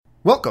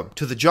Welcome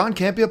to the John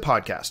Campea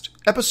Podcast,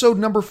 episode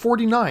number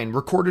 49,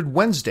 recorded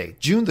Wednesday,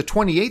 June the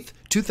 28th,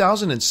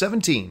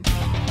 2017.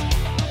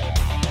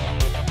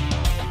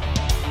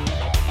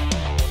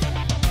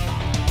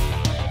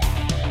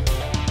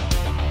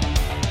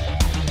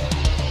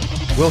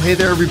 Well, hey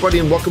there, everybody,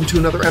 and welcome to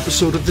another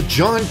episode of the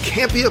John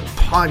Campea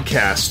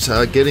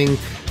Podcast. Getting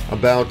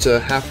about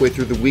halfway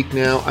through the week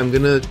now. I'm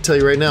going to tell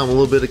you right now, I'm a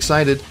little bit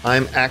excited.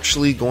 I'm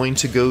actually going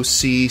to go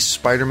see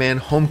Spider-Man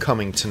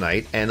Homecoming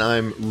tonight, and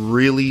I'm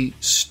really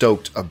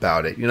stoked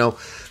about it. You know,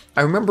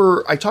 I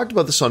remember I talked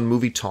about this on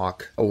Movie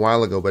Talk a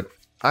while ago, but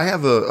I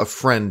have a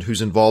friend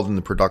who's involved in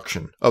the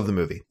production of the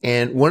movie.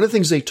 And one of the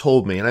things they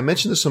told me, and I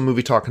mentioned this on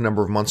Movie Talk a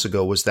number of months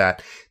ago, was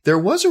that there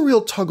was a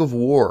real tug of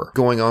war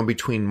going on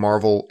between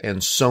Marvel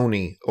and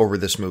Sony over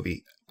this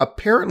movie.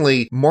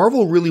 Apparently,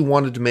 Marvel really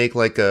wanted to make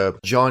like a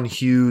John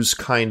Hughes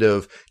kind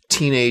of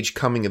teenage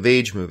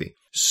coming-of-age movie.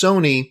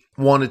 Sony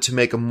wanted to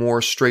make a more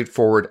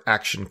straightforward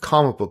action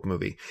comic book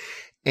movie.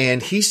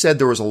 And he said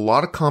there was a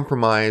lot of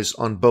compromise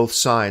on both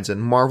sides,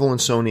 and Marvel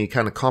and Sony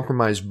kind of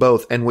compromised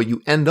both. And what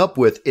you end up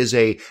with is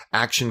a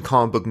action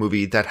comic book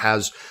movie that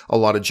has a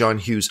lot of John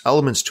Hughes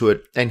elements to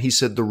it. And he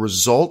said the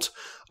result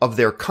of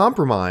their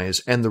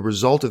compromise and the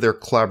result of their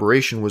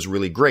collaboration was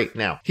really great.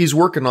 Now, he's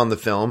working on the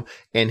film,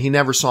 and he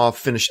never saw a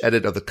finished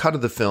edit of the cut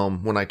of the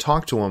film when I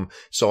talked to him,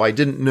 so I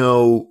didn't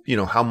know,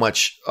 how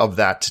much of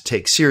that to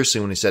take seriously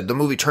when he said, the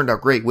movie turned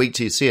out great, wait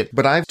till you see it.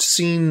 But I've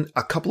seen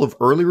a couple of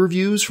early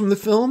reviews from the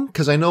film,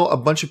 because I know a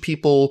bunch of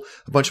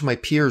my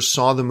peers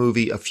saw the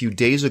movie a few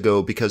days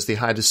ago because they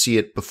had to see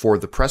it before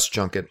the press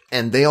junket,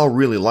 and they all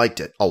really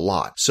liked it a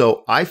lot.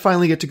 So I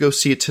finally get to go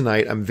see it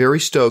tonight. I'm very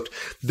stoked.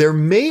 There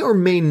may or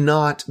may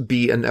not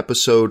be an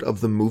episode of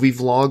the movie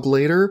vlog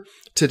later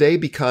today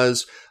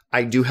because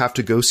I do have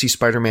to go see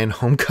Spider-Man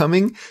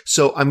Homecoming.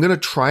 So I'm going to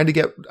try to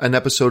get an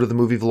episode of the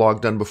movie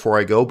vlog done before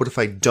I go. But if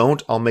I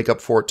don't, I'll make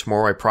up for it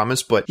tomorrow, I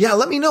promise. But yeah,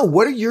 let me know.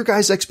 What are your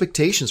guys'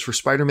 expectations for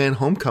Spider-Man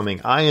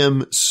Homecoming? I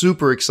am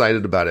super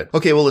excited about it.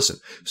 Okay, well, listen.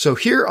 So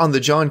here on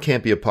the John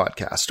Campea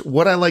Podcast,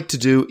 what I like to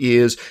do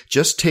is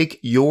just take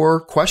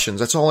your questions.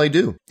 That's all I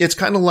do. It's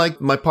kind of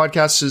like my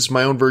podcast is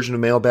my own version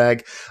of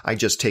Mailbag. I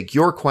just take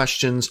your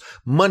questions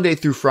Monday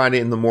through Friday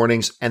in the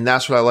mornings. And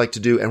that's what I like to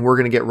do. And we're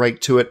going to get right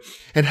to it.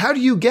 And how do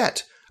you get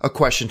a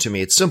question to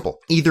me? It's simple.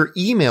 Either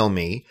email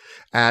me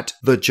at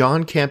the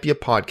John Campea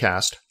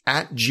Podcast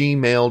at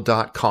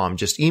gmail.com.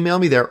 Just email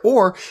me there,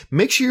 or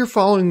make sure you're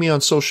following me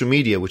on social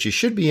media, which you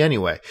should be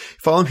anyway.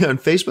 Follow me on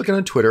Facebook and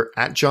on Twitter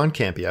at John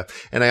Campea.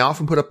 And I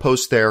often put a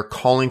post there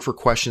calling for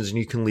questions, and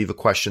you can leave a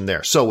question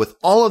there. So with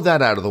all of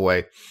that out of the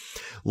way,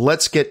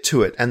 let's get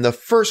to it. And the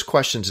first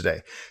question today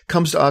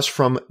comes to us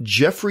from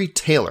Geoffrey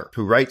Taylor,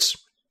 who writes,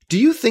 do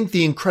you think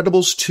The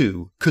Incredibles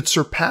 2 could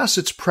surpass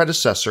its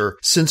predecessor,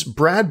 since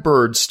Brad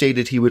Bird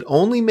stated he would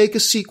only make a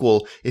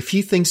sequel if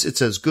he thinks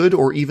it's as good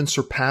or even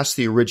surpass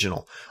the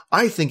original?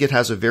 I think it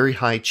has a very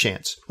high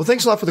chance. Well,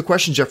 thanks a lot for the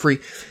question, Jeffrey.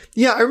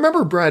 Yeah, I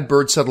remember Brad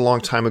Bird said a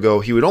long time ago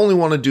he would only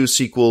want to do a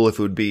sequel if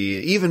it would be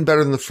even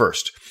better than the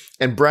first.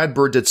 And Brad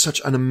Bird did such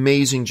an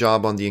amazing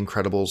job on The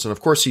Incredibles. And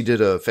of course, he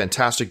did a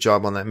fantastic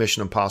job on that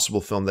Mission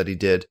Impossible film that he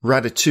did.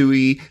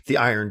 Ratatouille, The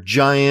Iron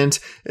Giant.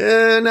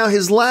 Now,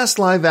 his last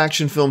live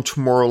action film,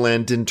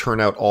 Tomorrowland, didn't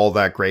turn out all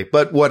that great.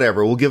 But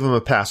whatever, we'll give him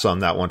a pass on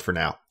that one for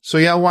now. So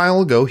yeah, a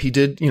while ago, he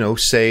did,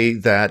 say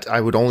that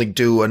I would only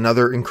do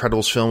another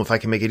Incredibles film if I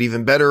can make it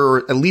even better,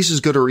 or at least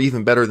as good or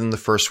even better than the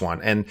first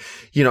one. And,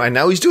 and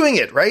now he's doing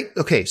it, right?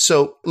 Okay,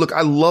 so look,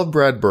 I love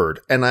Brad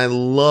Bird and I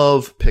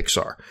love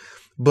Pixar.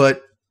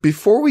 But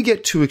before we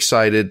get too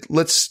excited,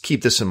 let's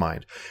keep this in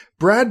mind.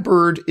 Brad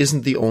Bird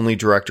isn't the only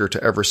director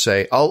to ever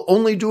say, I'll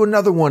only do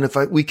another one if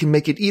we can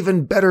make it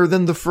even better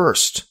than the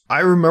first. I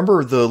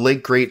remember the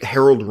late, great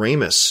Harold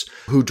Ramis,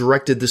 who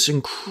directed this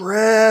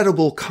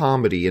incredible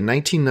comedy in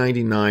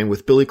 1999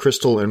 with Billy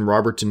Crystal and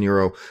Robert De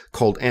Niro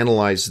called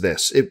Analyze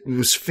This. It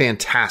was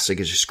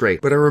fantastic. It's just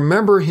great. But I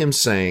remember him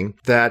saying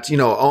that,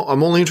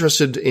 I'm only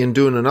interested in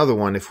doing another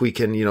one if we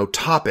can,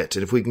 top it,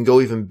 and if we can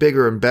go even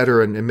bigger and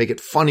better and make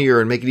it funnier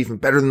and make it even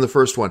better than the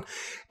first one.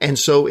 And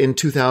so in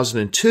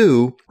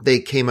 2002, they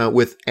came out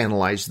with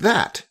Analyze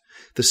That,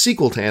 the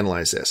sequel to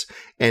Analyze This.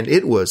 And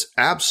it was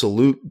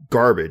absolute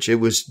garbage. It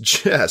was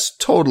just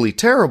totally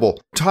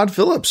terrible. Todd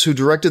Phillips, who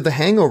directed The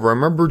Hangover, I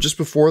remember just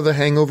before The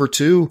Hangover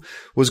 2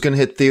 was going to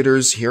hit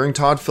theaters, hearing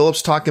Todd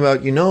Phillips talking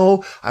about,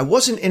 I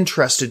wasn't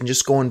interested in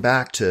just going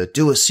back to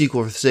do a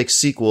sequel for the sake of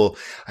sequel.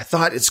 I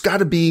thought it's got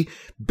to be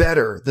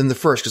better than the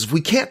first, because if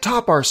we can't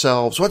top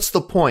ourselves, what's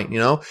the point,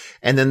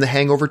 And then The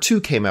Hangover 2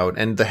 came out,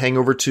 and The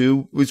Hangover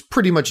 2 was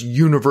pretty much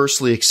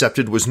universally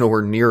accepted, was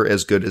nowhere near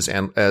as good as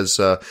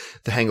The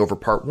Hangover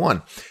Part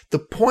 1. The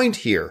point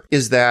here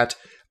is that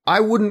I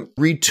wouldn't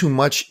read too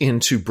much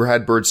into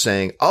Brad Bird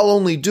saying, I'll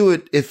only do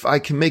it if I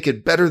can make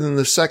it better than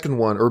the second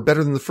one or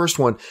better than the first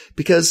one,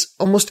 because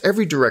almost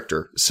every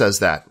director says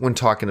that when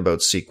talking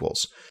about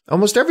sequels.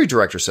 Almost every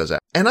director says that.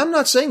 And I'm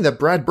not saying that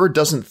Brad Bird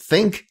doesn't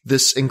think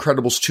this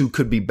Incredibles 2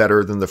 could be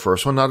better than the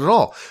first one. Not at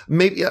all.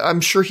 Maybe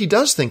I'm sure he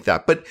does think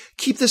that, but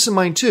keep this in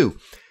mind too.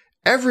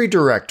 Every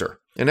director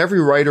and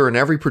every writer and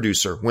every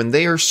producer, when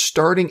they are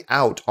starting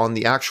out on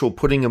the actual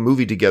putting a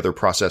movie together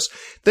process,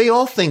 they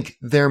all think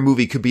their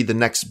movie could be the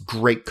next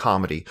great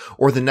comedy,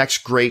 or the next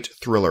great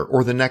thriller,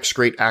 or the next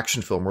great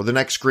action film, or the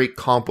next great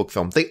comic book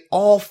film. They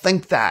all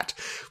think that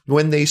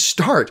when they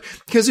start.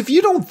 Because if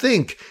you don't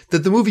think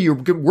that the movie you're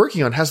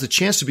working on has the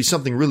chance to be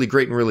something really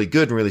great and really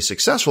good and really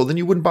successful, then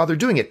you wouldn't bother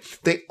doing it.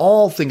 They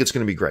all think it's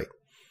going to be great.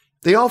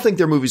 They all think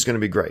their movie's going to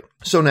be great.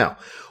 So now,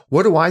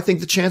 what do I think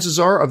the chances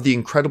are of The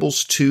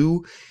Incredibles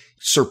 2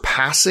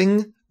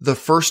 surpassing the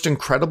first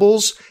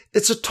Incredibles?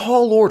 It's a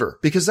tall order,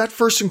 because that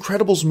first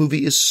Incredibles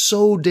movie is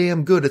so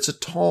damn good. It's a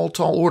tall,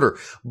 tall order.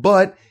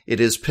 But it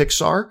is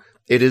Pixar.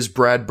 It is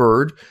Brad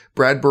Bird.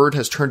 Brad Bird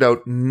has turned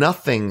out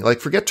nothing, like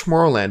forget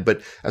Tomorrowland,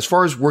 but as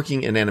far as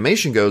working in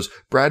animation goes,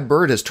 Brad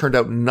Bird has turned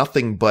out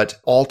nothing but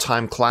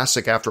all-time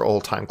classic after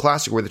all-time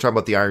classic, where they talk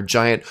about The Iron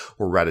Giant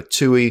or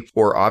Ratatouille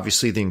or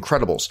obviously The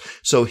Incredibles.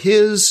 So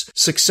his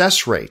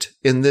success rate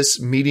in this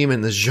medium,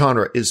 in this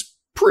genre, is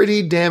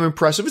pretty damn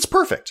impressive. It's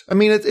perfect. I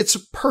mean, it's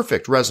a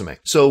perfect resume.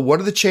 So what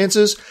are the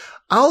chances?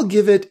 I'll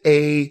give it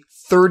a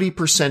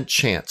 30%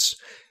 chance.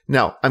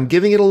 Now, I'm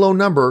giving it a low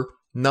number,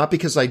 not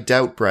because I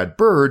doubt Brad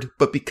Bird,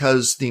 but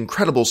because The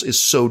Incredibles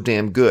is so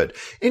damn good.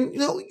 And,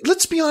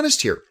 let's be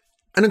honest here.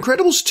 An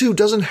Incredibles 2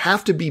 doesn't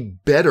have to be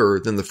better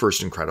than the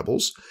first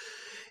Incredibles.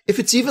 If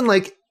it's even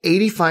like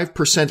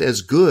 85% as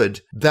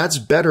good, that's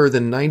better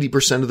than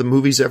 90% of the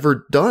movies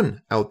ever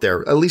done out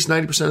there. At least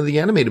 90% of the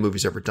animated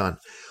movies ever done.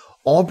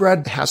 All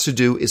Brad has to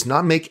do is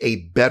not make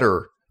a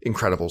better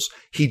Incredibles.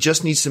 He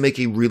just needs to make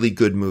a really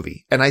good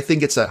movie. And I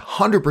think it's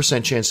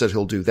 100% chance that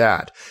he'll do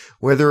that.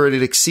 Whether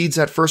it exceeds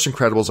that first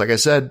Incredibles, like I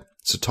said,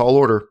 it's a tall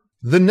order.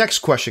 The next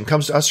question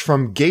comes to us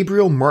from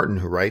Gabriel Martin,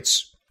 who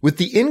writes, with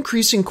the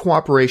increasing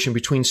cooperation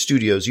between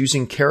studios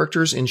using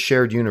characters in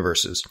shared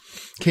universes,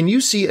 can you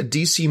see a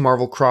DC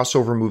Marvel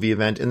crossover movie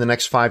event in the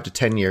next 5 to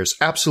 10 years?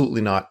 Absolutely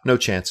not. No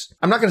chance.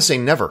 I'm not going to say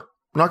never.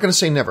 I'm not going to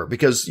say never,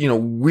 because,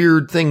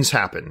 weird things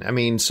happen. I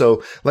mean,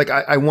 so like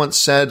I once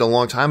said a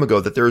long time ago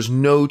that there is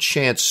no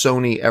chance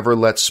Sony ever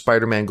lets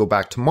Spider-Man go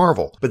back to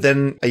Marvel. But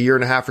then a year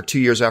and a half or 2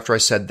 years after I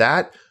said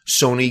that,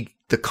 Sony,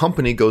 the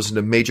company, goes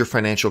into major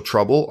financial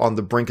trouble, on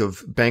the brink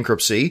of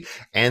bankruptcy,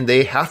 and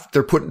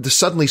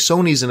suddenly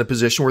Sony's in a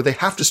position where they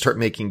have to start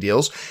making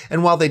deals.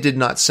 And while they did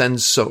not send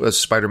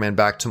Spider-Man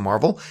back to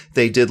Marvel,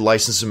 they did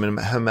license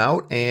him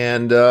out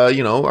and,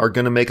 are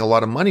going to make a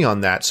lot of money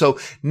on that. So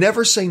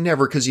never say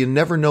never, because you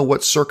never know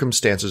what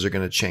circumstances are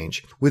going to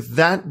change. With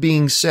that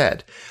being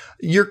said,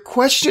 your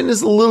question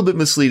is a little bit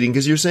misleading,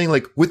 because you're saying,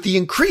 like, with the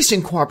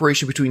increasing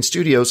cooperation between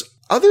studios,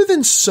 other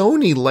than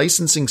Sony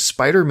licensing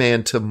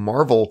Spider-Man to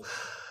Marvel,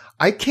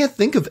 I can't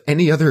think of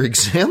any other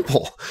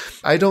example.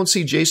 I don't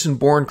see Jason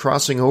Bourne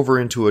crossing over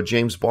into a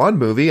James Bond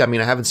movie. I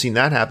mean, I haven't seen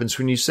that happen. So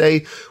when you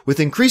say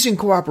with increasing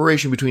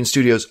cooperation between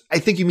studios, I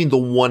think you mean the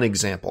one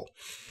example.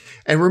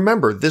 And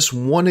remember, this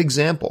one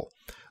example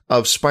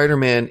of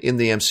Spider-Man in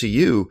the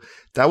MCU,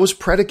 that was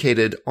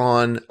predicated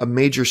on a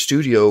major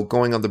studio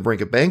going on the brink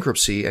of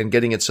bankruptcy and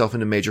getting itself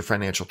into major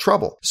financial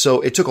trouble.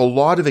 So it took a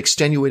lot of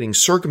extenuating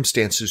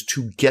circumstances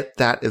to get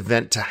that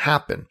event to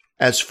happen.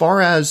 As far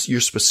as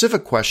your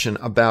specific question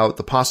about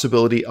the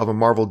possibility of a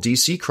Marvel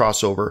DC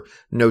crossover,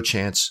 no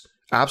chance.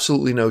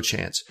 Absolutely no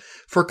chance.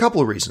 For a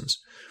couple of reasons.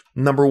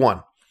 Number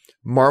one,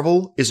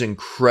 Marvel is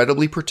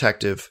incredibly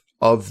protective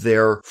of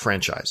their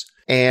franchise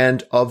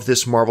and of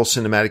this Marvel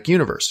Cinematic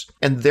Universe.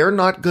 And they're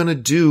not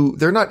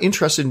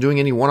interested in doing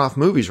any one-off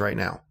movies right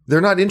now.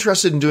 They're not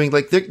interested in doing,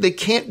 they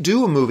can't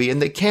do a movie,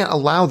 and they can't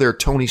allow their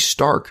Tony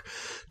Stark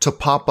to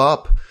pop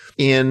up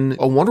in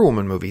a Wonder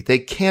Woman movie. They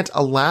can't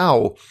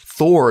allow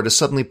Thor to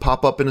suddenly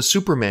pop up in a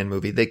Superman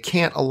movie. They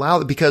can't allow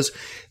it, because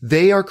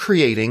they are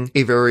creating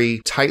a very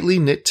tightly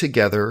knit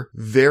together,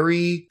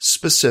 very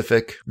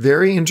specific,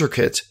 very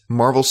intricate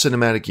Marvel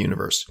Cinematic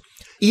Universe.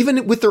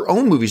 Even with their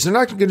own movies, they're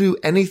not going to do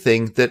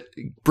anything that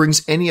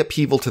brings any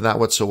upheaval to that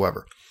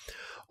whatsoever.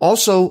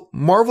 Also,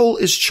 Marvel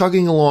is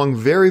chugging along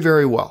very,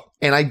 very well.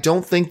 And I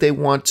don't think they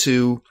want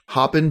to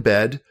hop in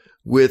bed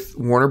with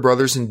Warner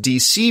Brothers and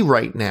DC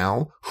right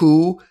now,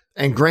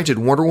 and granted,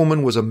 Wonder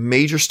Woman was a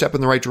major step in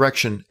the right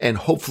direction, and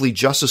hopefully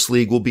Justice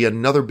League will be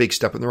another big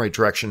step in the right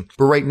direction.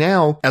 But right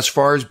now, as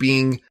far as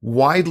being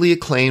widely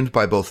acclaimed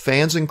by both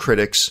fans and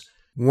critics,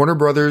 Warner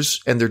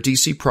Brothers and their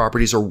DC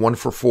properties are 1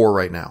 for 4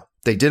 right now.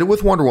 They did it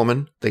with Wonder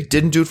Woman. They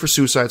didn't do it for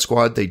Suicide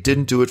Squad. They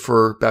didn't do it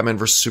for Batman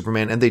vs.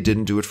 Superman. And they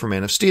didn't do it for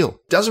Man of Steel.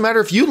 Doesn't matter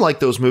if you like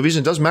those movies.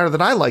 And doesn't matter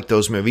that I like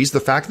those movies. The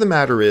fact of the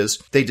matter is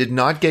they did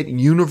not get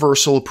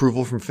universal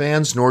approval from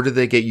fans, nor did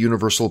they get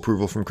universal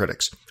approval from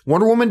critics.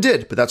 Wonder Woman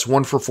did, but that's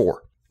 1 for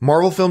 4.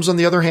 Marvel films, on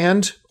the other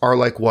hand, are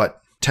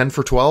 10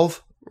 for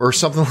 12 or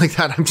something like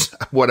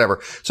that.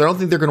 Whatever. So I don't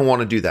think they're going to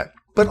want to do that.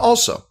 But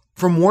also,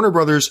 from Warner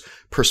Brothers'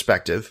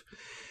 perspective,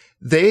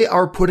 they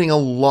are putting a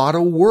lot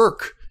of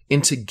work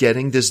into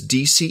getting this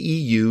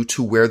DCEU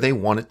to where they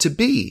want it to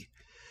be.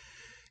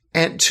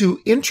 And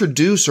to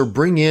introduce or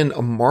bring in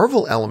a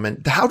Marvel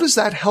element, how does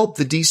that help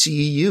the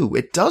DCEU?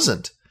 It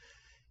doesn't.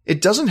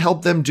 It doesn't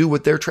help them do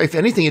what they're trying. If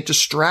anything, it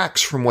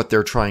distracts from what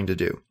they're trying to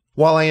do.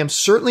 While I am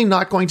certainly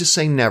not going to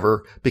say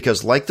never,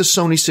 because like the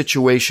Sony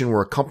situation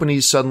where a company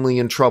is suddenly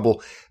in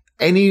trouble,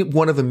 any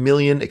one of a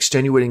million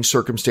extenuating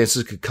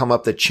circumstances could come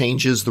up that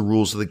changes the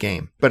rules of the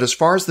game. But as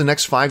far as the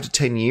next 5 to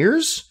 10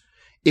 years,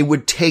 it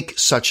would take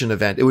such an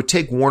event. It would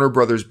take Warner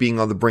Brothers being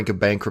on the brink of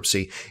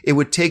bankruptcy. It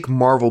would take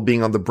Marvel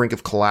being on the brink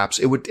of collapse.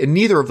 And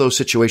neither of those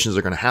situations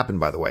are going to happen,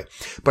 by the way.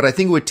 But I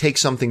think it would take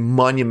something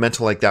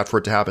monumental like that for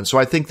it to happen. So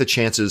I think the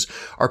chances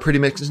are pretty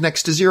much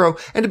next to zero.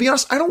 And to be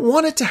honest, I don't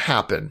want it to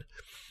happen.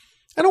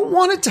 I don't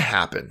want it to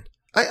happen.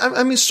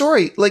 I mean,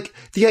 sorry, like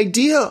the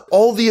idea,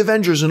 all the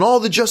Avengers and all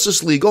the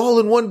Justice League all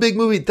in one big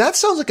movie, that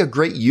sounds like a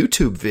great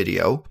YouTube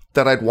video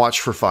that I'd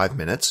watch for 5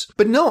 minutes.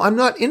 But no, I'm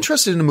not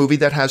interested in a movie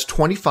that has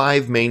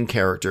 25 main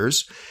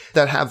characters,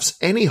 that has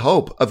any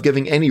hope of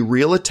giving any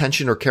real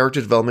attention or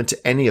character development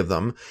to any of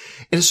them.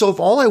 And so if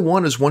all I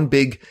want is one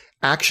big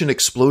action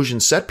explosion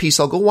set piece,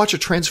 I'll go watch a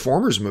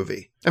Transformers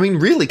movie. I mean,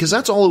 really, because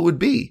that's all it would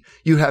be.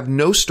 You have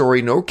no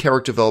story, no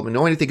character development,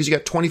 no anything, because you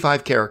got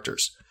 25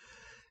 characters.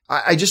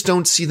 I just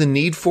don't see the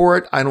need for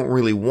it. I don't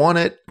really want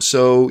it.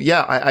 So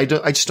yeah, I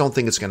just don't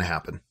think it's going to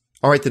happen.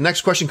 All right. The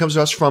next question comes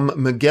to us from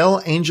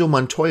Miguel Angel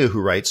Montoya,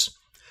 who writes,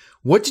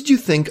 what did you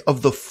think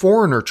of the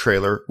Foreigner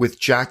trailer with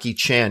Jackie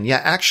Chan?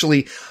 Yeah,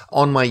 actually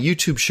on my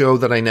YouTube show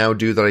that I now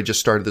do that I just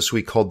started this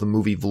week called The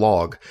Movie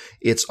Vlog,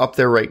 it's up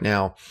there right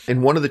now.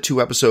 In one of the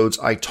 2 episodes,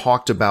 I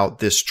talked about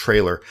this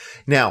trailer.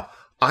 Now,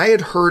 I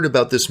had heard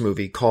about this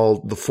movie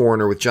called The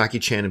Foreigner with Jackie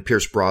Chan and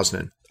Pierce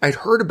Brosnan. I'd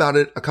heard about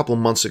it a couple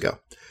of months ago.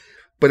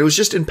 But it was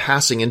just in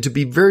passing, and to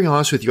be very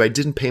honest with you, I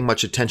didn't pay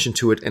much attention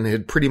to it, and it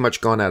had pretty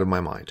much gone out of my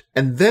mind.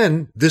 And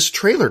then this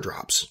trailer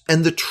drops,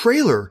 and the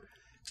trailer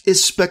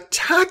is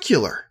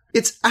spectacular.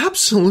 It's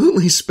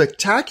absolutely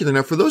spectacular.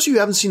 Now, for those of you who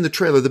haven't seen the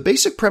trailer, the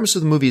basic premise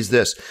of the movie is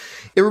this.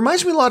 It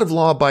reminds me a lot of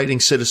Law Abiding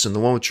Citizen, the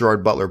one with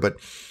Gerard Butler, but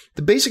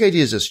the basic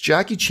idea is this.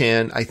 Jackie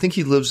Chan, I think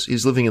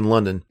he's living in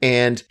London,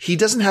 and he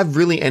doesn't have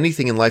really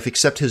anything in life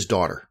except his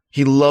daughter.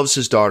 He loves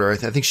his daughter. I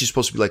think she's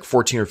supposed to be like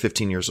 14 or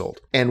 15 years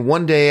old. And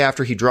one day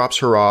after he drops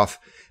her off,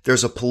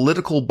 there's a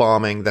political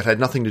bombing that had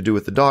nothing to do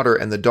with the daughter,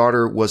 and the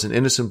daughter was an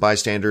innocent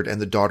bystander, and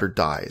the daughter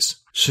dies.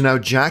 So now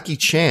Jackie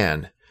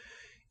Chan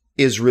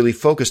is really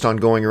focused on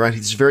going around.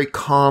 He's a very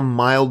calm,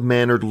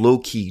 mild-mannered,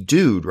 low-key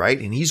dude, right?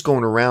 And he's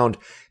going around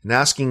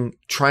and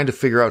trying to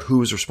figure out who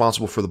was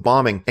responsible for the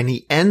bombing. And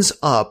he ends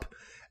up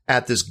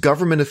at this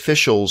government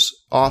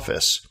official's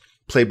office,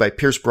 played by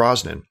Pierce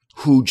Brosnan,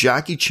 who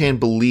Jackie Chan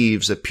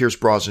believes that Pierce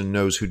Brosnan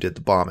knows who did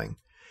the bombing.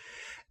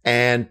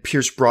 And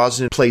Pierce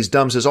Brosnan plays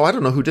dumb, says, I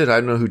don't know who did it.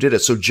 I don't know who did it.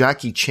 So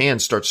Jackie Chan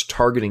starts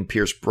targeting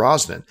Pierce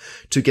Brosnan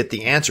to get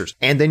the answers.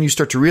 And then you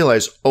start to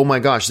realize, oh my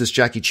gosh, this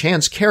Jackie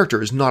Chan's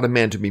character is not a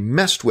man to be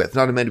messed with,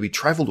 not a man to be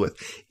trifled with.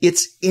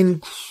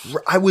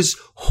 I was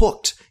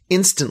hooked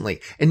instantly.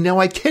 And now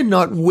I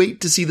cannot wait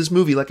to see this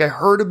movie. Like I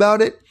heard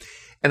about it,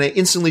 and I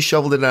instantly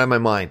shoveled it out of my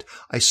mind.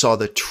 I saw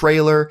the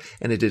trailer,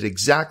 and it did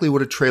exactly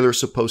what a trailer is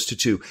supposed to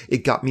do.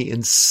 It got me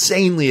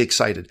insanely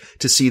excited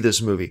to see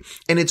this movie.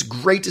 And it's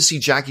great to see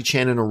Jackie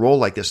Chan in a role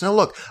like this. Now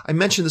look, I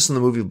mentioned this in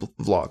the movie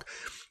vlog.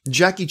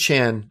 Jackie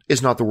Chan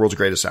is not the world's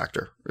greatest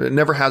actor. It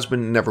never has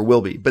been, never will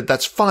be. But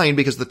that's fine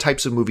because the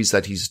types of movies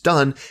that he's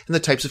done and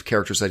the types of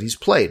characters that he's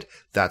played,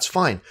 that's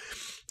fine.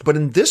 But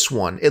in this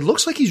one, it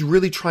looks like he's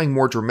really trying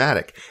more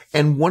dramatic.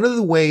 And one of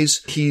the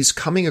ways he's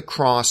coming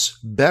across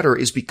better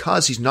is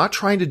because he's not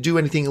trying to do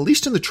anything, at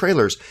least in the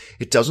trailers,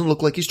 it doesn't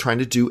look like he's trying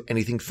to do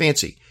anything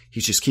fancy.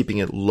 He's just keeping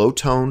it low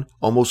tone,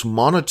 almost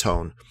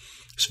monotone.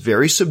 It's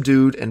very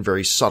subdued and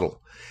very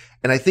subtle.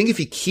 And I think if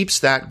he keeps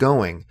that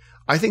going,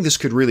 I think this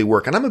could really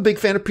work. And I'm a big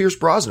fan of Pierce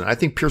Brosnan. I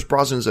think Pierce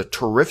Brosnan is a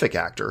terrific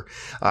actor.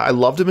 I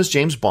loved him as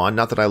James Bond.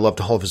 Not that I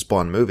loved all of his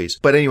Bond movies.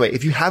 But anyway,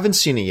 if you haven't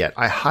seen it yet,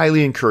 I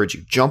highly encourage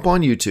you. Jump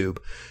on YouTube,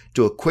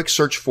 do a quick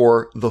search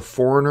for The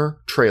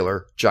Foreigner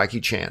trailer,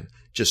 Jackie Chan.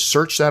 Just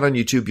search that on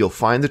YouTube. You'll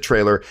find the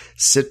trailer.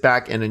 Sit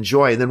back and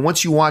enjoy. And then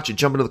once you watch it,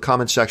 jump into the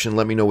comment section and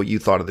let me know what you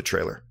thought of the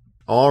trailer.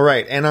 All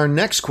right. And our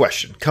next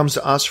question comes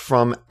to us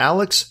from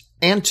Alex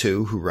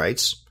Antu, who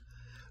writes,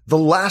 The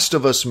Last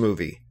of Us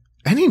movie.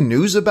 Any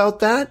news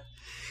about that?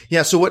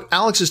 Yeah, so what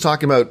Alex is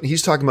talking about,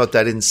 he's talking about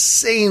that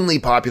insanely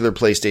popular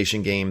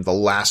PlayStation game, The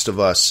Last of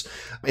Us.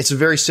 It's a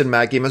very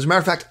cinematic game. As a matter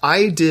of fact,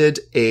 I did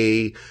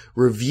a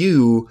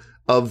review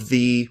of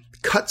the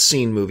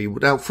cutscene movie.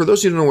 Now, for those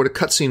of you who don't know what a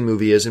cutscene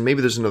movie is, and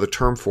maybe there's another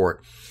term for it,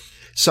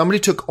 somebody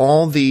took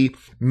all the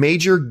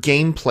major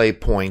gameplay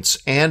points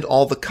and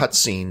all the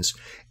cutscenes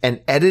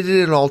and edited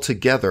it all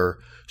together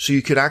so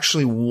you could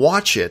actually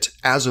watch it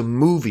as a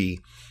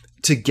movie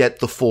to get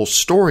the full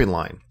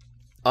storyline.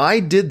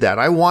 I did that.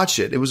 I watched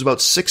it. It was about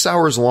 6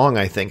 hours long,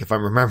 I think, if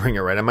I'm remembering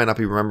it right. I might not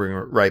be remembering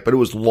it right, but it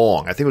was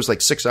long. I think it was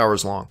like 6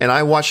 hours long. And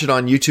I watched it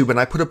on YouTube, and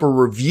I put up a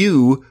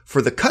review for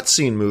the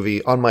cutscene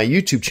movie on my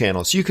YouTube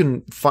channel. So you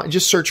can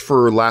just search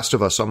for Last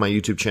of Us on my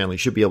YouTube channel. You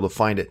should be able to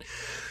find it.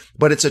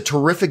 But it's a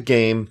terrific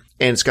game,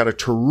 and it's got a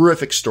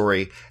terrific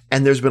story.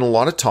 And there's been a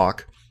lot of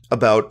talk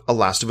about a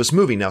Last of Us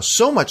movie. Now,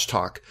 so much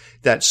talk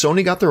that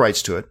Sony got the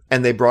rights to it,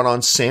 and they brought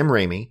on Sam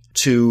Raimi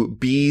to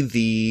be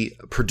the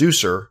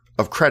producer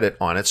of credit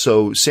on it.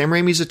 So Sam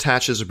Raimi's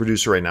attached as a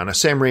producer right now. Now,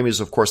 Sam Raimi is,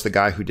 of course, the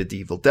guy who did the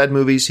Evil Dead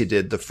movies. He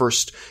did the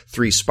first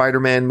 3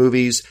 Spider-Man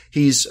movies.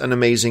 He's an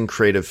amazing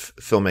creative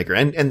filmmaker.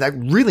 And that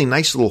really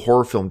nice little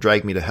horror film,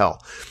 Drag Me to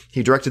Hell.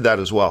 He directed that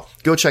as well.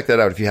 Go check that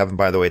out if you haven't,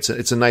 by the way.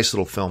 It's a nice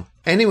little film.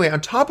 Anyway,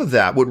 on top of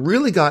that, what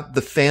really got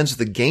the fans of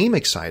the game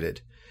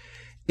excited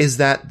is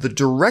that the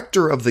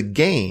director of the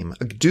game,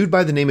 a dude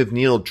by the name of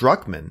Neil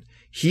Druckmann,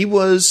 he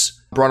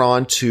was brought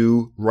on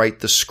to write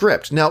the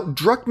script. Now,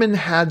 Druckmann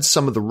had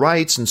some of the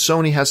rights and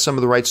Sony has some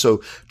of the rights, so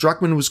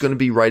Druckmann was going to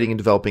be writing and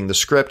developing the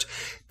script.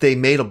 They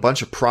made a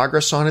bunch of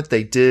progress on it.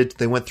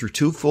 They went through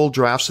 2 full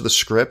drafts of the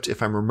script,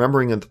 if I'm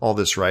remembering all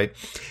this right.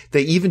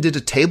 They even did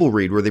a table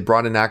read where they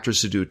brought in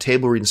actors to do a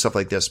table read and stuff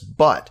like this.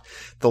 But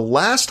the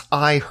last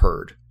I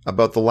heard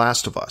about The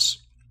Last of Us,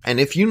 and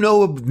if you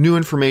know of new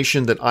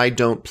information that I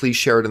don't, please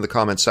share it in the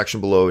comments section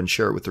below and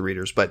share it with the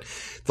readers. But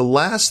the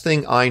last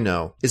thing I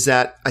know is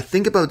that I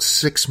think about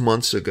 6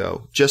 months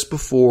ago, just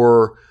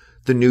before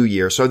the new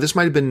year, so this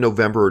might have been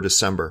November or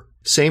December,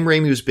 Sam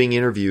Raimi was being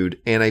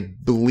interviewed, and I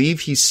believe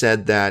he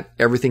said that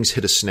everything's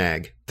hit a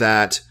snag.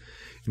 That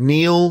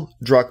Neil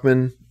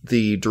Druckmann,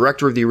 the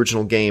director of the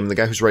original game, the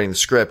guy who's writing the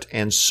script,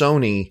 and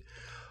Sony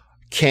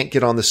can't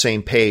get on the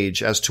same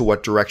page as to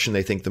what direction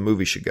they think the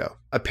movie should go.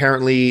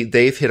 Apparently,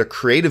 they've hit a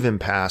creative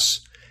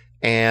impasse,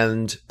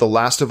 and the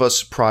Last of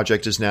Us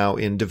project is now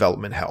in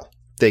development hell.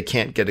 They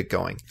can't get it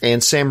going.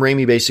 And Sam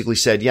Raimi basically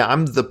said, yeah,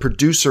 I'm the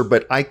producer,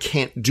 but I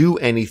can't do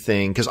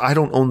anything because I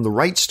don't own the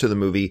rights to the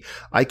movie.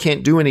 I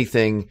can't do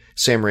anything,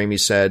 Sam Raimi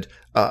said,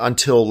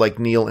 until like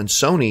Neil and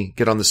Sony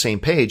get on the same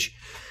page.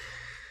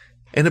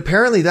 And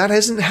apparently that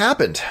hasn't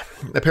happened.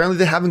 Apparently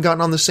they haven't gotten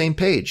on the same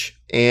page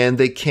and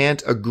they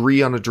can't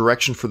agree on a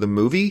direction for the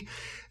movie.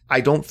 I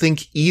don't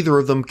think either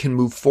of them can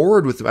move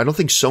forward with it. I don't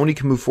think Sony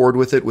can move forward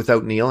with it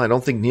without Neil. I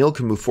don't think Neil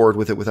can move forward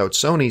with it without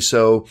Sony.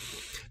 So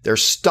they're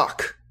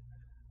stuck.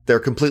 They're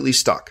completely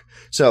stuck.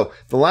 So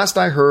the last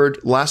I heard,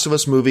 Last of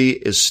Us movie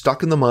is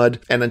stuck in the mud.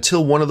 And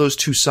until one of those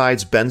two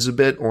sides bends a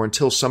bit, or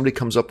until somebody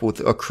comes up with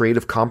a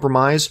creative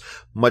compromise,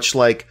 much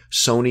like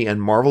Sony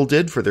and Marvel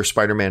did for their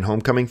Spider-Man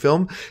Homecoming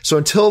film. So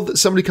until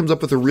somebody comes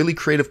up with a really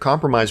creative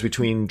compromise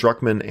between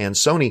Druckmann and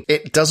Sony,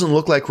 it doesn't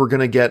look like we're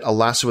going to get a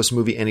Last of Us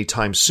movie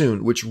anytime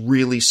soon, which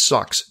really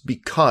sucks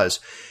because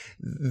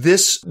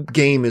this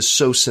game is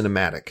so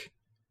cinematic.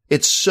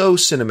 It's so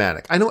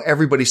cinematic. I know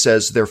everybody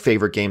says their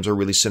favorite games are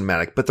really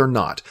cinematic, but they're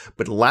not.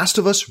 But Last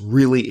of Us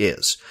really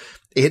is.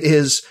 It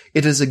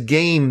is a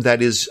game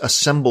that is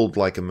assembled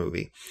like a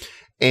movie.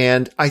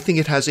 And I think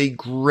it has a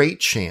great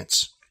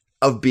chance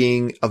of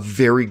being a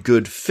very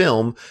good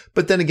film.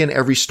 But then again,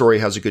 every story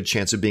has a good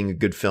chance of being a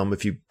good film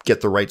if you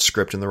get the right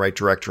script and the right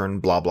director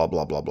and blah, blah,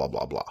 blah, blah, blah,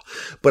 blah, blah.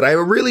 But I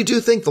really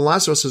do think The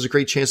Last of Us has a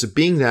great chance of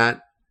being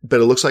that,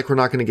 but it looks like we're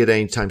not going to get it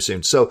anytime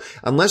soon. So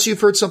unless you've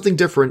heard something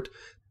different,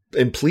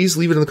 and please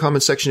leave it in the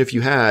comment section if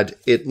you had,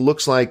 it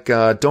looks like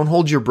don't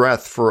hold your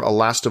breath for a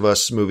Last of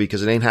Us movie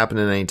because it ain't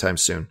happening anytime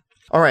soon.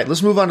 All right,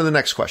 let's move on to the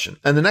next question.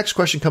 And the next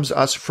question comes to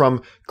us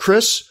from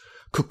Chris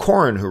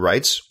Corcoran, who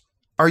writes,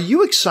 are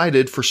you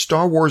excited for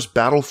Star Wars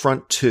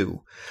Battlefront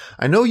 2?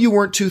 I know you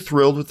weren't too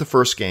thrilled with the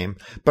first game,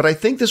 but I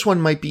think this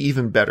one might be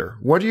even better.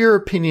 What are your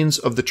opinions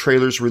of the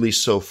trailers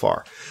released so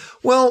far?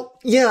 Well,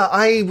 yeah,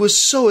 I was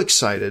so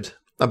excited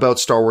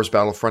about Star Wars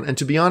Battlefront. And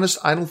to be honest,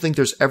 I don't think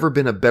there's ever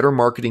been a better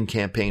marketing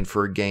campaign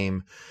for a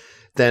game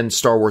than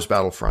Star Wars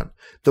Battlefront.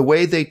 The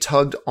way they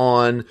tugged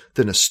on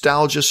the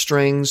nostalgia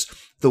strings,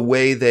 the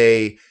way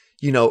they,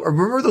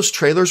 remember those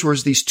trailers where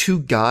there's these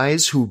two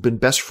guys who've been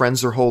best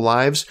friends their whole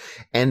lives,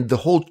 and the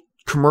whole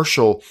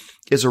commercial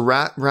is a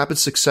rapid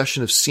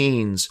succession of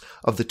scenes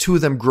of the two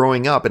of them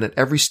growing up, and at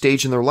every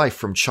stage in their life,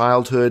 from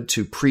childhood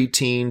to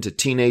preteen to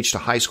teenage to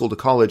high school to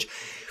college,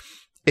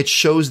 it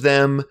shows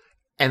them.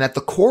 And at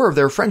the core of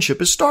their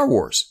friendship is Star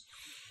Wars.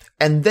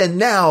 And then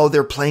now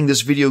they're playing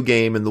this video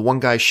game and the one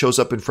guy shows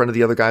up in front of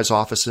the other guy's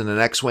office in an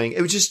X-Wing.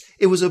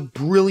 It was a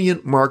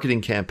brilliant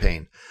marketing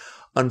campaign.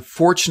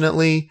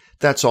 Unfortunately,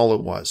 that's all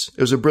it was.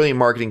 It was a brilliant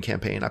marketing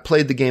campaign. I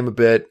played the game a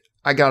bit.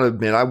 I gotta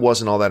admit, I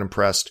wasn't all that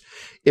impressed.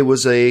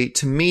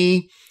 To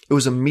me, it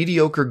was a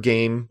mediocre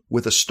game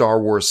with a Star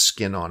Wars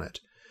skin on it.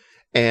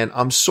 And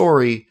I'm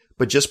sorry,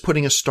 but just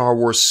putting a Star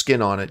Wars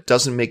skin on it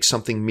doesn't make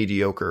something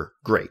mediocre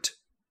great.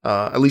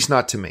 At least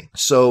not to me.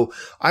 So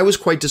I was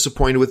quite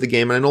disappointed with the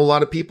game, and I know a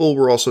lot of people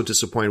were also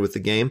disappointed with the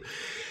game.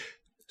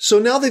 So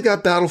now they've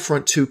got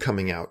Battlefront 2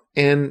 coming out.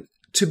 And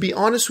to be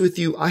honest with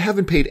you, I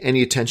haven't paid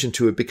any attention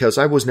to it because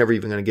I was never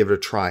even going to give it a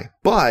try.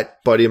 But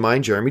buddy of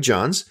mine, Jeremy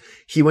Johns,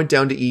 he went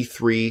down to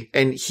E3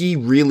 and he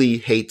really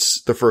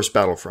hates the first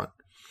Battlefront.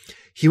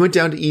 He went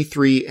down to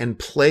E3 and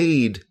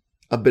played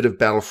a bit of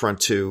Battlefront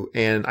 2,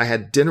 and I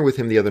had dinner with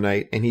him the other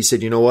night and he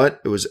said, you know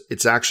what?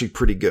 It's actually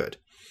pretty good.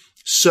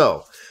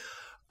 So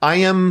I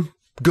am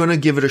going to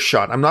give it a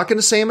shot. I'm not going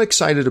to say I'm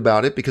excited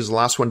about it because the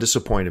last one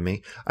disappointed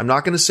me. I'm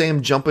not going to say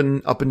I'm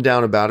jumping up and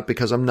down about it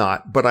because I'm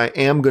not, but I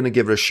am going to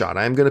give it a shot.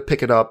 I am going to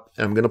pick it up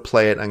and I'm going to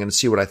play it. I'm going to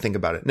see what I think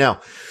about it. Now,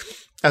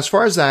 as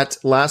far as that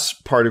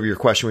last part of your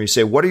question where you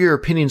say, what are your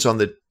opinions on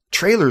the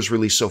trailers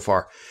released so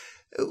far.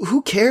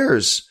 Who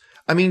cares?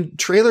 I mean,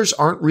 trailers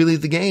aren't really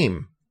the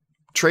game.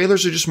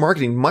 Trailers are just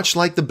marketing, much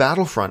like the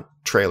Battlefront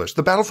trailers.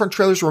 The Battlefront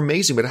trailers were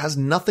amazing, but it has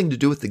nothing to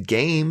do with the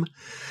game.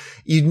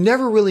 You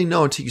never really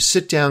know until you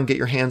sit down, get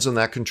your hands on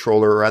that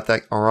controller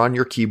or on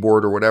your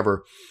keyboard or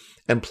whatever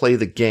and play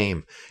the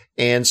game.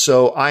 And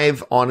so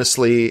I've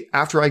honestly,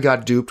 after I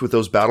got duped with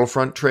those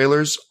Battlefront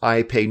trailers,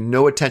 I pay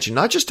no attention,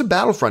 not just to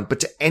Battlefront,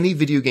 but to any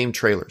video game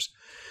trailers.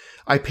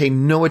 I pay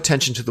no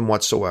attention to them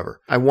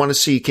whatsoever. I want to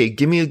see, okay,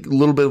 give me a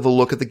little bit of a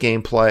look at the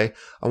gameplay.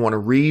 I want to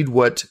read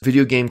what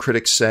video game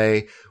critics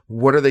say.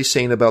 What are they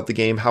saying about the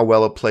game? How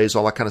well it plays,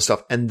 all that kind of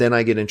stuff. And then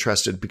I get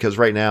interested because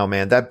right now,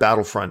 man, that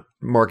Battlefront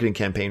marketing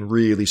campaign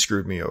really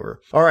screwed me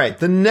over. All right.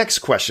 The next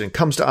question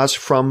comes to us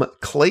from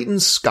Clayton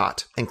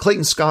Scott. And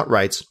Clayton Scott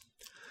writes,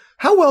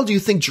 how well do you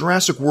think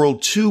Jurassic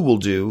World 2 will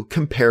do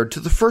compared to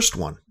the first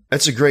one?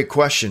 That's a great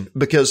question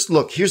because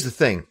look, here's the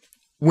thing.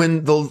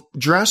 When the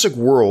Jurassic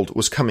World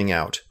was coming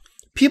out,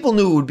 people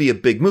knew it would be a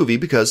big movie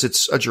because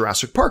it's a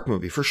Jurassic Park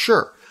movie for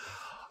sure.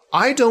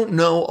 I don't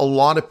know a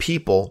lot of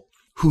people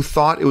who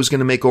thought it was going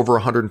to make over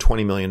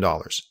 $120 million.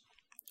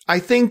 I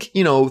think,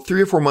 3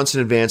 or 4 months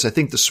in advance, I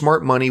think the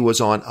smart money was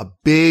on a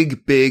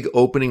big, big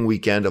opening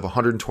weekend of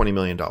 $120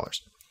 million.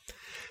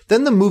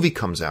 Then the movie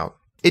comes out.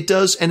 It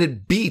does, and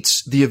it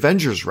beats the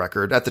Avengers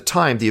record. At the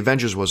time, the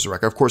Avengers was the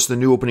record. Of course, the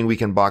new opening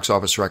weekend box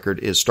office record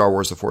is Star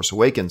Wars The Force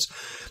Awakens.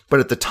 But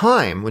at the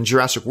time, when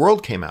Jurassic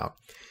World came out,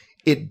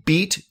 it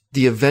beat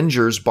the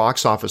Avengers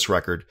box office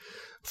record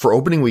for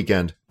opening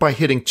weekend by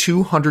hitting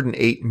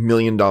 $208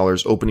 million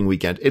opening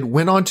weekend. It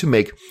went on to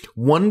make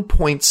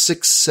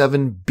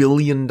 $1.67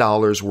 billion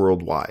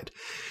worldwide.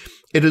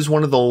 It is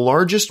one of the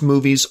largest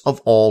movies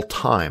of all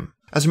time.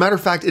 As a matter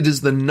of fact, it is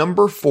the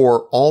number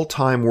 4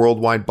 all-time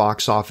worldwide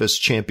box office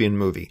champion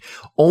movie,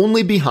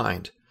 only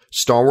behind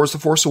Star Wars The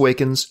Force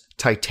Awakens,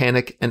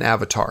 Titanic, and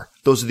Avatar.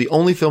 Those are the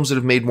only films that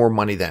have made more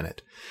money than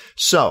it.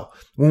 So,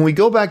 when we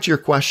go back to your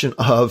question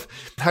of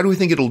how do we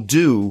think it'll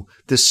do,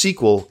 the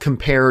sequel,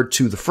 compared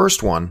to the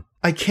first one,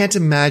 I can't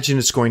imagine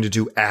it's going to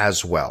do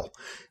as well.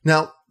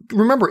 Now,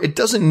 remember, it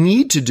doesn't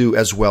need to do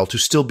as well to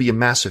still be a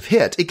massive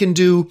hit. It can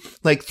do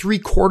like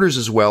 3/4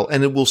 as well,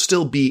 and it will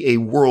still be a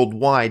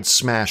worldwide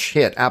smash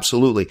hit.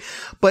 Absolutely.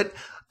 But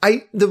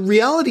the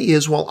reality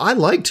is, while I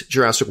liked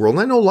Jurassic World,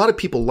 and I know a lot of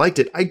people liked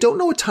it, I don't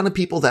know a ton of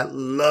people that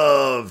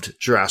loved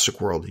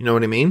Jurassic World. You know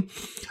what I mean?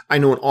 I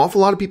know an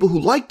awful lot of people who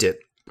liked it,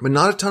 but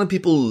not a ton of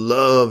people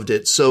loved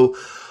it. So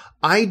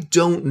I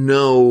don't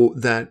know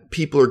that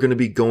people are going to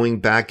be going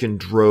back in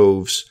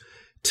droves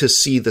to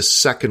see the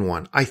second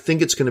one. I think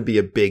it's going to be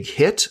a big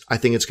hit. I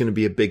think it's going to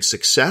be a big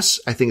success.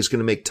 I think it's going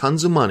to make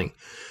tons of money.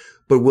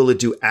 But will it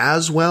do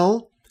as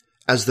well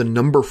as the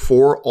number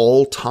 4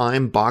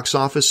 all-time box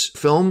office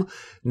film?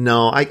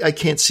 No, I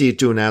can't see it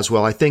doing as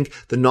well. I think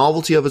the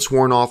novelty of it's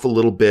worn off a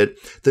little bit.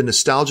 The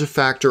nostalgia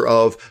factor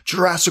of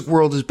Jurassic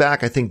World is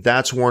back, I think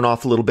that's worn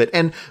off a little bit.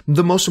 And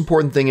the most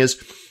important thing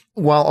is,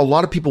 while a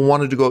lot of people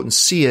wanted to go out and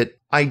see it,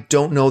 I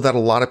don't know that a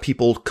lot of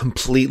people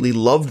completely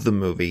loved the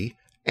movie.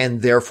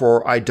 And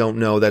therefore, I don't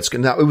know that's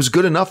going to, now it was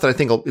good enough that I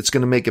think it's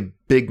going to make a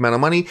big amount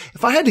of money.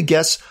 If I had to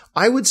guess,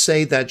 I would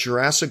say that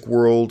Jurassic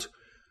World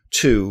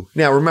 2,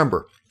 now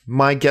remember,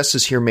 my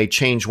guesses here may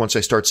change once I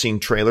start seeing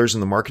trailers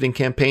in the marketing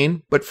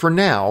campaign. But for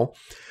now,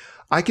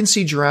 I can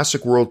see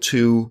Jurassic World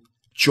 2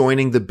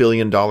 joining the $1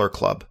 billion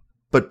club,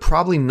 but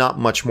probably not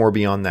much more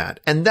beyond that.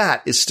 And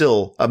that is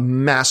still a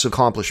massive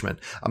accomplishment,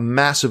 a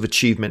massive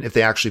achievement if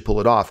they actually pull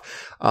it off.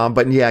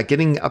 But yeah,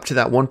 getting up to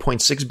that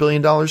 $1.6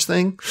 billion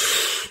thing,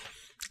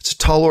 it's a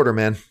tall order,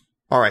 man.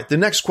 All right. The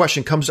next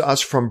question comes to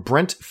us from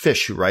Brent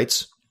Fish, who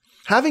writes,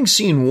 having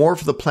seen War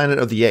for the Planet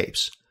of the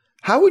Apes,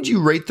 how would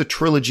you rate the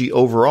trilogy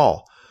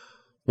overall?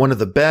 One of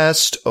the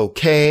best,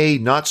 okay,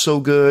 not so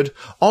good.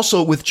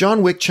 Also, with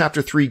John Wick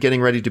Chapter 3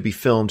 getting ready to be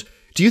filmed,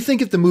 do you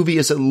think if the movie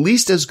is at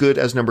least as good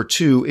as number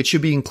 2, it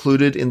should be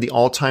included in the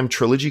all-time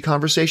trilogy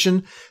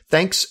conversation?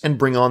 Thanks, and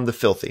bring on the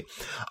filthy.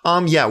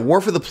 Yeah,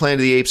 War for the Planet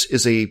of the Apes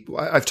is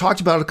I've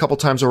talked about it a couple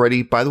times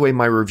already. By the way,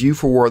 my review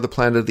for War of the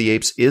Planet of the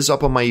Apes is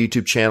up on my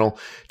YouTube channel.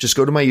 Just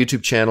go to my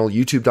YouTube channel,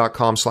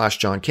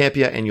 youtube.com/John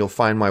Campea, and you'll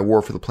find my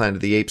War for the Planet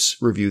of the Apes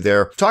review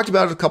there. Talked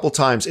about it a couple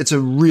times. It's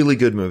a really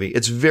good movie.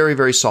 It's very,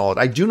 very solid.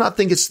 I do not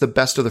think it's the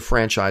best of the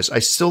franchise. I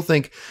still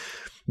think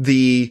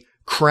the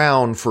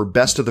crown for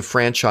best of the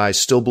franchise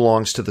still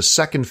belongs to the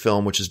second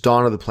film, which is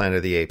Dawn of the Planet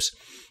of the Apes.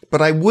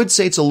 But I would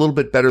say it's a little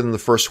bit better than the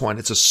first one.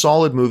 It's a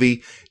solid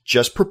movie.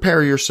 Just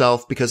prepare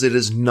yourself because it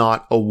is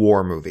not a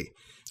war movie.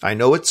 I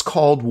know it's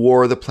called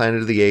War of the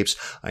Planet of the Apes.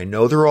 I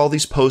know there are all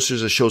these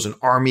posters that shows an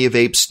army of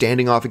apes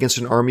standing off against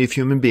an army of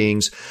human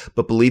beings.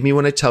 But believe me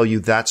when I tell you,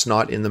 that's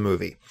not in the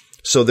movie.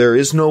 So there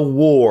is no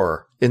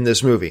war in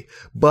this movie,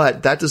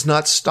 but that does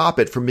not stop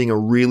it from being a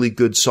really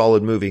good,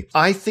 solid movie.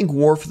 I think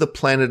War for the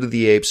Planet of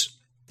the Apes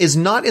is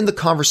not in the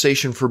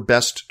conversation for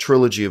best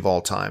trilogy of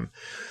all time,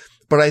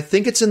 but I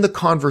think it's in the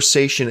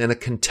conversation and a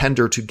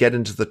contender to get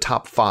into the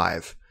top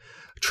 5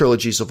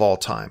 trilogies of all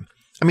time.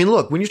 I mean,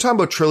 look, when you're talking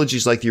about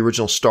trilogies like the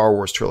original Star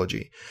Wars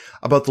trilogy,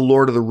 about the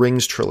Lord of the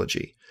Rings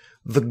trilogy,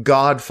 the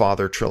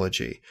Godfather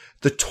trilogy,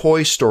 the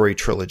Toy Story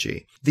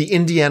trilogy, the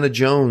Indiana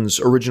Jones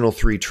original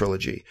 3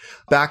 trilogy,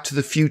 Back to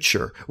the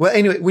Future. Well,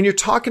 anyway, when you're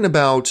talking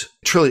about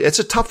trilogy, it's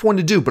a tough one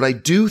to do, but I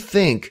do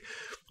think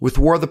with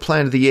War of the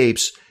Planet of the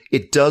Apes,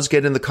 it does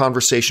get in the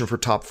conversation for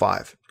top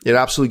 5. It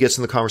absolutely gets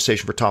in the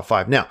conversation for top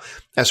 5. Now,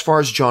 as far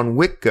as John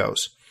Wick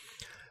goes,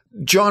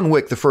 John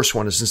Wick, the first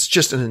one, is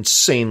just an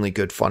insanely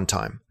good fun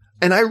time.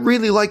 And I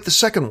really like the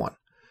second one.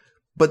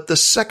 But the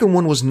second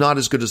one was not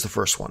as good as the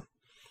first one.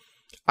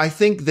 I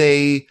think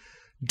they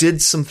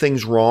did some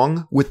things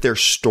wrong with their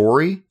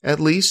story, at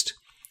least,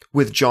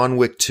 with John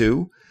Wick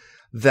 2,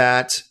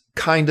 that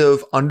kind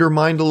of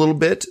undermined a little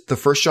bit the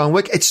first John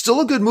Wick. It's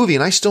still a good movie,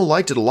 and I still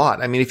liked it a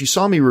lot. I mean, if you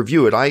saw me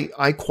review it,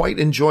 I quite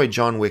enjoyed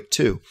John Wick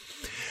 2.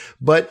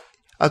 But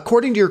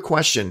according to your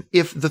question,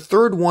 if the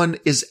third one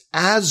is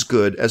as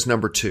good as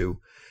number 2,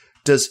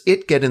 does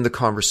it get in the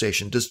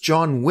conversation? Does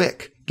John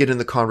Wick get in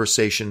the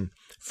conversation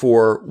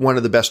for one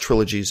of the best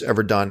trilogies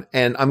ever done?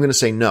 And I'm going to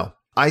say no.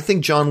 I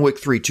think John Wick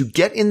 3, to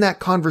get in that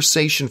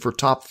conversation for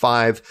top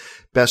 5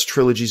 best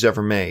trilogies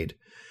ever made,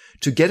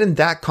 to get in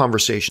that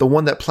conversation, the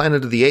one that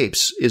Planet of the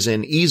Apes is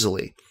in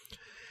easily,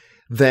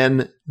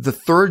 then the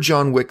third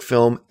John Wick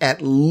film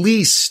at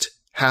least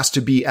has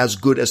to be as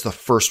good as the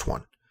first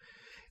one.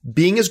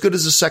 Being as good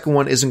as the second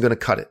one isn't going to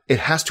cut it. It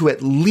has to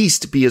at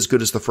least be as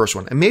good as the first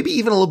one, and maybe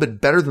even a little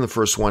bit better than the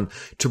first one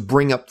to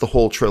bring up the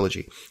whole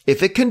trilogy.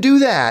 If it can do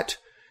that,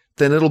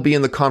 then it'll be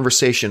in the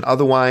conversation.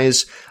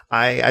 Otherwise,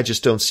 I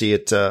just don't see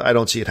it. I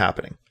don't see it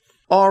happening.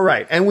 All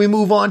right. And we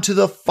move on to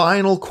the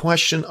final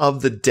question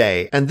of the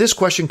day. And this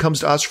question comes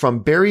to us from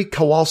Barry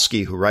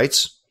Kowalski, who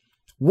writes,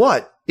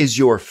 what is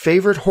your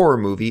favorite horror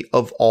movie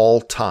of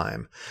all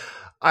time?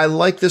 I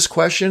like this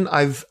question.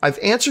 I've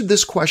answered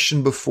this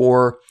question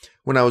before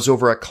when I was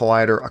over at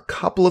Collider a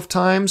couple of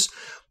times,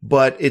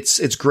 but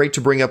it's great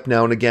to bring up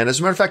now and again. As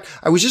a matter of fact,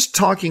 I was just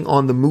talking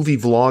on the movie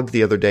vlog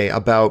the other day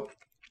about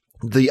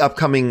the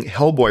upcoming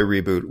Hellboy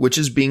reboot, which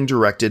is being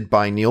directed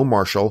by Neil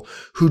Marshall,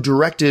 who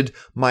directed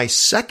my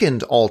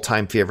second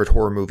all-time favorite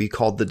horror movie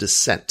called The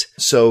Descent.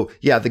 So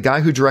yeah, the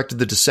guy who directed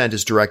The Descent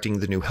is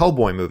directing the new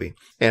Hellboy movie.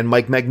 And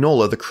Mike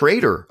Mignola, the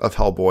creator of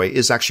Hellboy,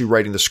 is actually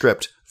writing the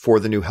script for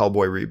the new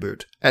Hellboy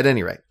reboot. At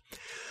any rate.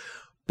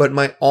 But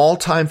my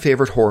all-time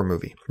favorite horror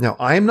movie. Now,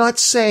 I am not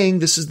saying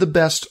this is the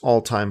best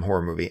all-time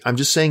horror movie. I'm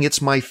just saying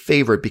it's my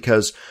favorite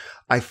because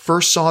I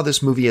first saw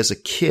this movie as a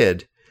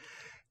kid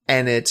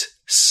and it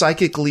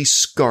psychically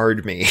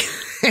scarred me.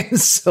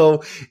 And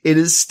so it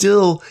is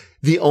still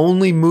the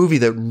only movie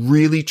that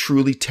really,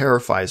 truly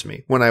terrifies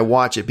me when I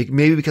watch it.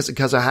 Maybe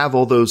because I have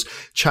all those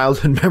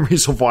childhood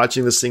memories of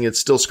watching this thing. It's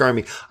still scarring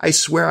me. I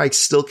swear I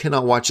still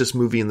cannot watch this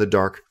movie in the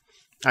dark.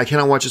 I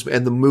cannot watch this.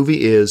 And the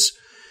movie is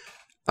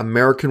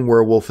American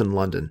Werewolf in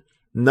London.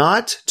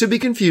 Not to be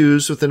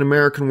confused with an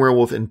American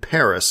Werewolf in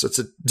Paris. That's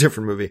a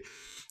different movie.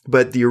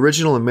 But the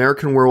original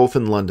American Werewolf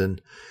in London,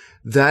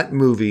 that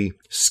movie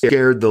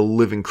scared the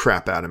living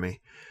crap out of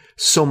me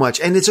so much.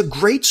 And it's a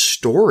great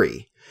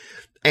story.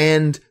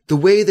 And the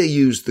way they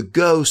use the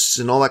ghosts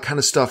and all that kind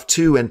of stuff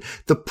too. And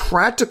the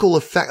practical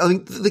effect, I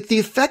mean, the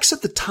effects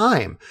at the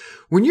time,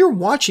 when you're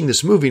watching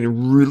this movie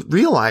and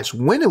realize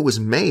when it was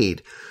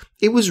made,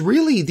 it was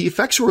really, the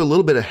effects were a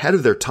little bit ahead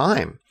of their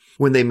time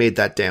when they made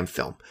that damn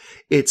film.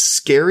 It's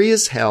scary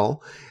as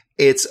hell.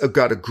 It's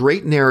got a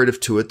great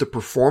narrative to it. The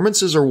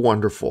performances are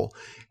wonderful.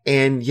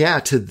 And yeah,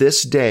 to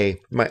this day,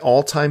 my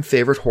all-time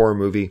favorite horror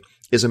movie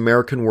is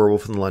American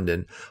Werewolf in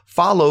London,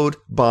 followed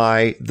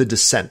by The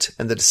Descent.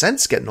 And The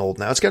Descent's getting old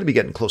now. It's got to be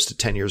getting close to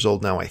 10 years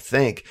old now, I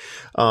think.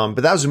 But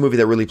that was a movie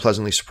that really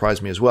pleasantly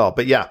surprised me as well.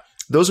 But yeah,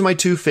 those are my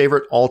 2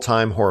 favorite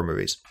all-time horror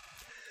movies.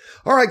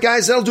 All right,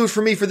 guys, that'll do it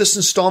for me for this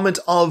installment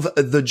of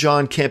the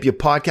John Campea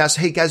Podcast.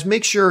 Hey, guys,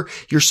 make sure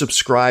you're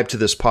subscribed to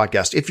this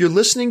podcast. If you're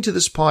listening to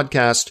this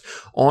podcast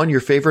on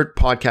your favorite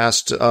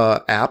podcast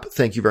app,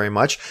 thank you very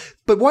much.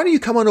 But why don't you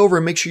come on over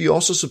and make sure you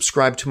also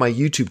subscribe to my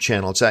YouTube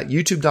channel. It's at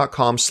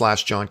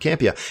youtube.com/John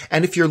Campea.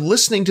 And if you're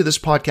listening to this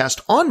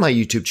podcast on my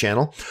YouTube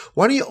channel,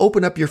 why don't you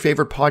open up your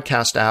favorite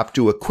podcast app,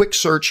 do a quick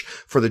search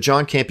for the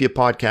John Campea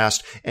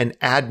Podcast, and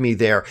add me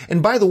there.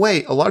 And by the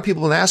way, a lot of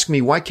people have asked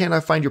me, why can't I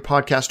find your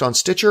podcast on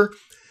Stitcher?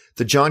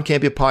 The John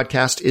Campea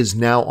Podcast is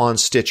now on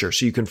Stitcher,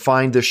 so you can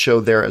find this show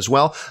there as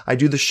well. I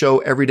do the show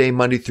every day,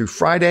 Monday through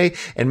Friday,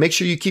 and make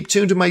sure you keep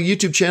tuned to my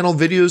YouTube channel,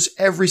 videos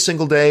every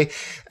single day,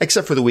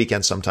 except for the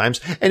weekend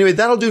sometimes. Anyway,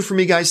 that'll do it for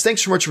me, guys.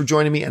 Thanks so much for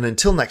joining me, and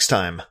until next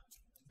time,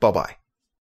 bye-bye.